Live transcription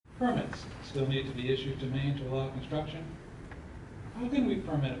Permits still need to be issued to Maine to allow construction. How can we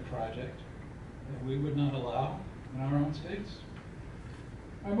permit a project that we would not allow in our own states?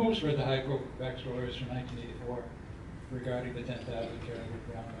 I most read the Hydro Quebec stories from 1984 regarding the 10,000 caribou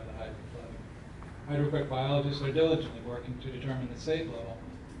drowned by the hydro flooding. Hydro Quebec biologists are diligently working to determine the safe level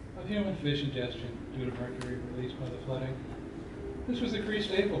of human fish ingestion due to mercury released by the flooding. This was increased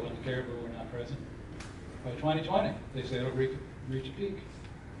April when the caribou were not present. By 2020, they say it'll reach a peak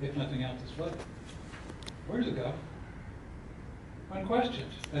if nothing else is flooded. Where does it go? When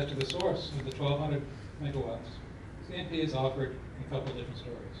questioned as to the source of the 1,200 megawatts, CNP has offered a couple different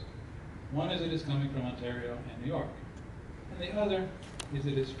stories. One is it is coming from Ontario and New York, and the other is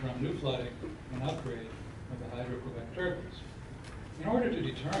it is from new flooding and upgrade of the Hydro-Quebec turbines. In order to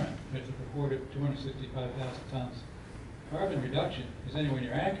determine if the purported 265,000 tons carbon reduction is anywhere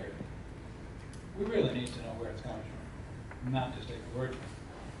near accurate, we really need to know where it's coming from, not just take a word from it.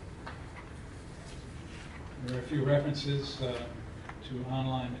 There are a few references to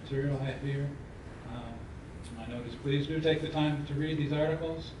online material I have here. My note is please do take the time to read these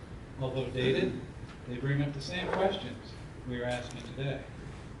articles. Although dated, they bring up the same questions we are asking today.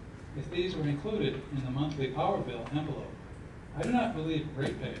 If these were included in the monthly power bill envelope, I do not believe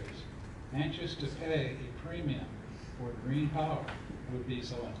ratepayers anxious to pay a premium for green power would be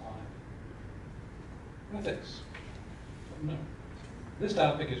so inclined. Ethics. No. This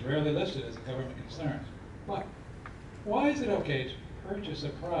topic is rarely listed as a government concern, but why is it okay to purchase a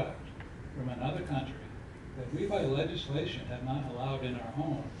product from another country that we by legislation have not allowed in our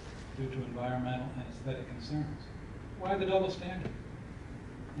home due to environmental and aesthetic concerns? Why the double standard?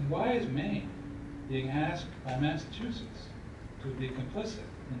 And why is Maine being asked by Massachusetts to be complicit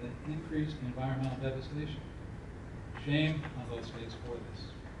in the increased environmental devastation? Shame on those states for this.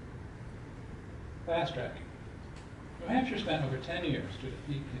 Fast tracking. New Hampshire spent over 10 years to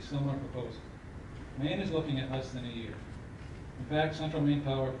defeat a similar proposal. Maine is looking at less than a year. In fact, Central Maine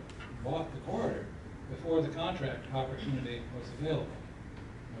Power bought the corridor before the contract opportunity was available.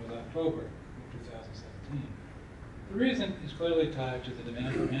 It was October of 2017. The reason is clearly tied to the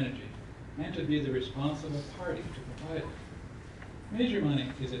demand for energy and to be the responsible party to provide it. Major money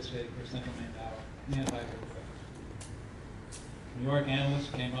is at stake for Central Maine Power and Hydro-Quebec. New York analysts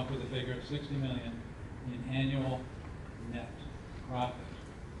came up with a figure of $60 million in annual net profit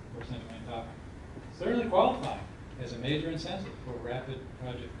for Central Maine Power, certainly qualifying as a major incentive for rapid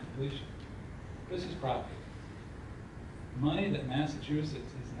project completion. This is profit. Money that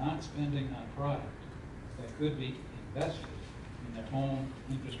Massachusetts is not spending on product that could be invested in their own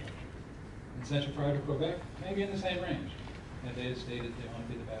infrastructure. And Central Hydro-Quebec may be in the same range, and they have stated they want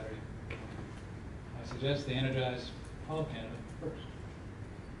to be the battery. I suggest they energize all of Canada first.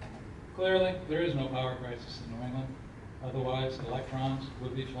 Clearly, there is no power crisis in New England. Otherwise, electrons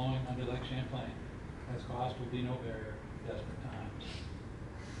would be flowing under Lake Champlain, as cost would be no barrier in desperate times.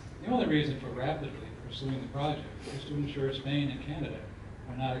 The only reason for rapidly pursuing the project is to ensure Spain and Canada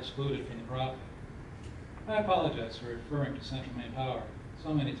are not excluded from the profit. I apologize for referring to Central Maine Power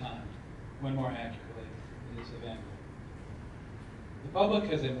so many times, when more accurately it is Evanco. The public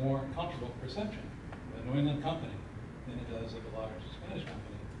has a more comfortable perception of a New England company than it does of a large Spanish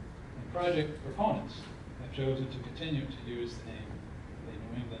company, and project proponents have chosen to continue to use the name of a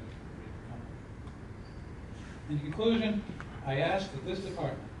New England company. In conclusion, I ask that this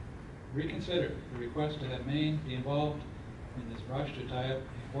department reconsider the request to have Maine be involved in this rush to tie up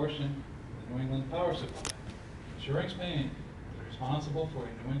a portion of the New England power supply, ensuring Spain is responsible for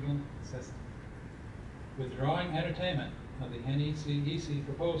a New England system. Withdrawing entertainment of the NECEC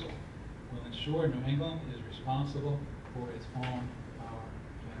proposal will ensure New England is responsible for its own power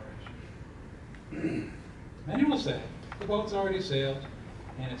generation. Many will say the boat's already sailed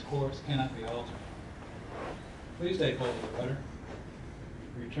and its course cannot be altered. Please take hold of the rudder,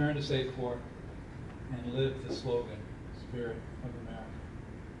 return to safe port, and live the slogan, Spirit of America.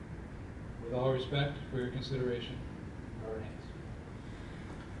 With all respect for your consideration, Robert Haynes.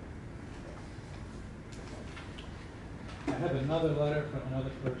 I have another letter from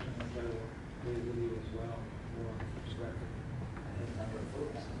another person which I will leave with you as well for record. I have a number of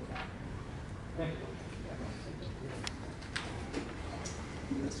votes. Thank you.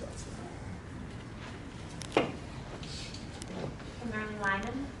 Merlin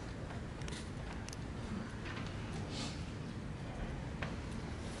Lyman.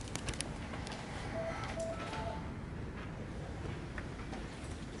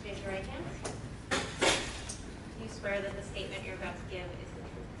 Raise your right hand. Do you swear that the statement you're about to give is the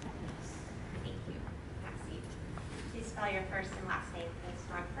truth? Thank you. Have a seat. Please spell your first and last name for the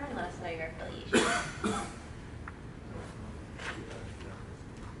stenographer and let us know your affiliation.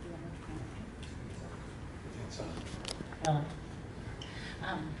 Ellen.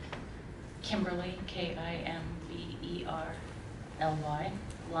 Kimberly, K-I-M-B-E-R-L-Y,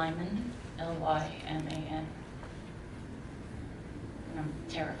 Lyman, L-Y-M-A-N. And I'm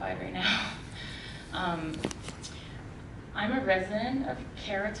terrified right now. I'm a resident of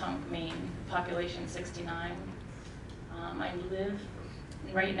Caratunk, Maine, population 69. I live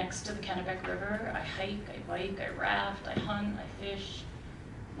right next to the Kennebec River. I hike, I bike, I raft, I hunt, I fish,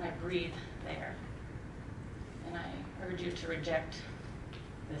 and I breathe there. And I urge you to reject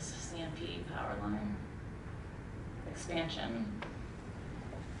this CMP power line expansion.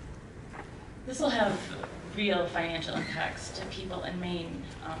 This will have real financial impacts to people in Maine.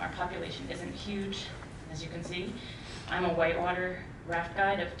 Our population isn't huge, as you can see. I'm a whitewater raft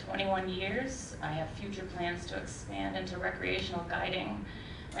guide of 21 years. I have future plans to expand into recreational guiding.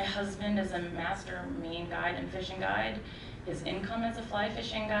 My husband is a master Maine guide and fishing guide. His income as a fly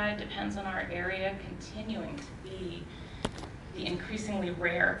fishing guide depends on our area continuing to be the increasingly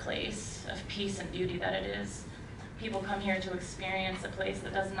rare place of peace and beauty that it is. People come here to experience a place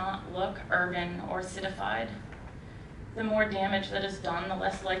that does not look urban or citified. The more damage that is done, the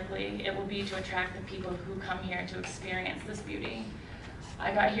less likely it will be to attract the people who come here to experience this beauty.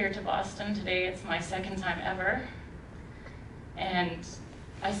 I got here to Boston today. It's my second time ever. And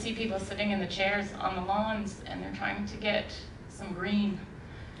I see people sitting in the chairs on the lawns and they're trying to get some green.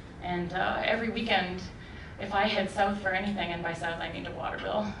 And every weekend, if I head south for anything, and by south I mean to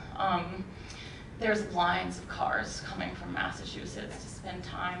Waterville, there's lines of cars coming from Massachusetts to spend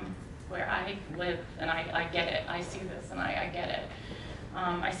time where I live, and I get it. I see this and I get it.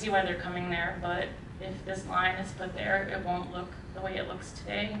 I see why they're coming there, but if this line is put there, it won't look the way it looks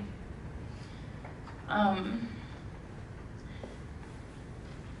today.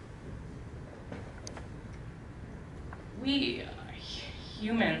 We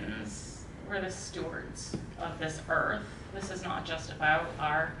humans, we're the stewards of this earth. This is not just about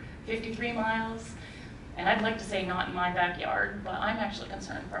our 53 miles. And I'd like to say not in my backyard, but I'm actually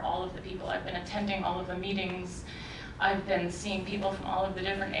concerned for all of the people. I've been attending all of the meetings. I've been seeing people from all of the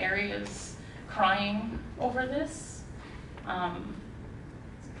different areas crying over this.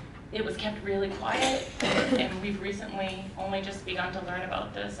 It was kept really quiet, and we've recently only just begun to learn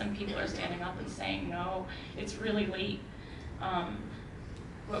about this, and people are standing up and saying, no, it's really late.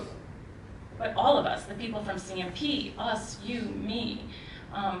 But all of us, the people from CMP, us, you, me,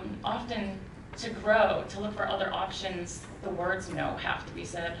 often to grow, to look for other options, the words no have to be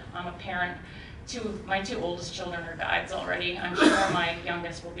said. I'm a parent. My two oldest children are guides already. I'm sure my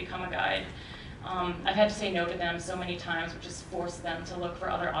youngest will become a guide. I've had to say no to them so many times, which has forced them to look for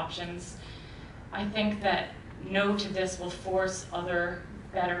other options. I think that no to this will force other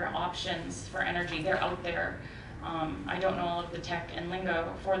better options for energy. They're out there. I don't know all of the tech and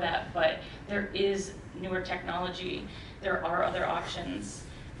lingo for that, but there is newer technology. There are other options.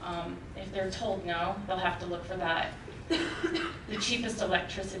 If they're told no, they'll have to look for that. The cheapest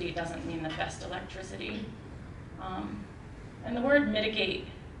electricity doesn't mean the best electricity. And the word mitigate,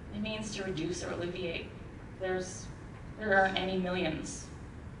 it means to reduce or alleviate. There aren't any millions.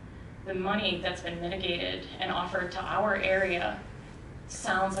 The money that's been mitigated and offered to our area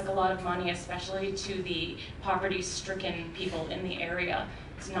sounds like a lot of money, especially to the poverty-stricken people in the area.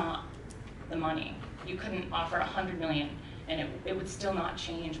 It's not the money. You couldn't offer $100 million, and it would still not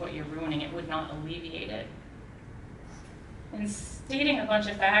change what you're ruining. It would not alleviate it. And stating a bunch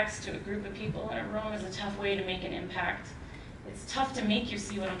of facts to a group of people in a room is a tough way to make an impact. It's tough to make you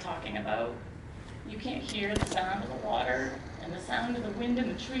see what I'm talking about. You can't hear the sound of the water and the sound of the wind in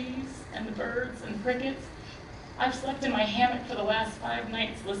the trees and the birds and crickets. I've slept in my hammock for the last 5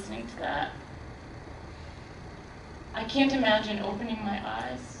 nights listening to that. I can't imagine opening my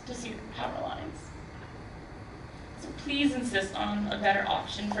eyes to see the power lines. So please insist on a better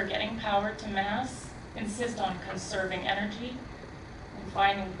option for getting power to mass. Insist on conserving energy and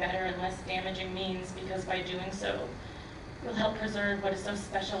finding better and less damaging means, because by doing so, you'll help preserve what is so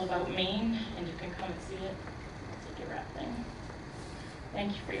special about Maine, and you can come and see it. I'll take your wrap thing.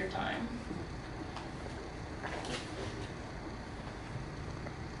 Thank you for your time.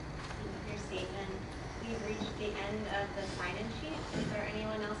 Statement. We've reached the end of the sign-in sheet. Is there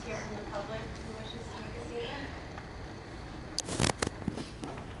anyone else here from the public who wishes to make a statement?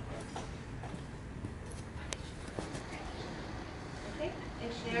 Okay.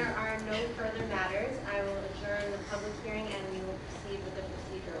 If there are no further matters, I will adjourn the public hearing and we will proceed with the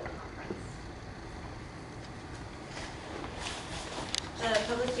procedural conference. The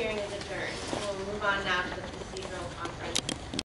public hearing is adjourned. We'll move on now to the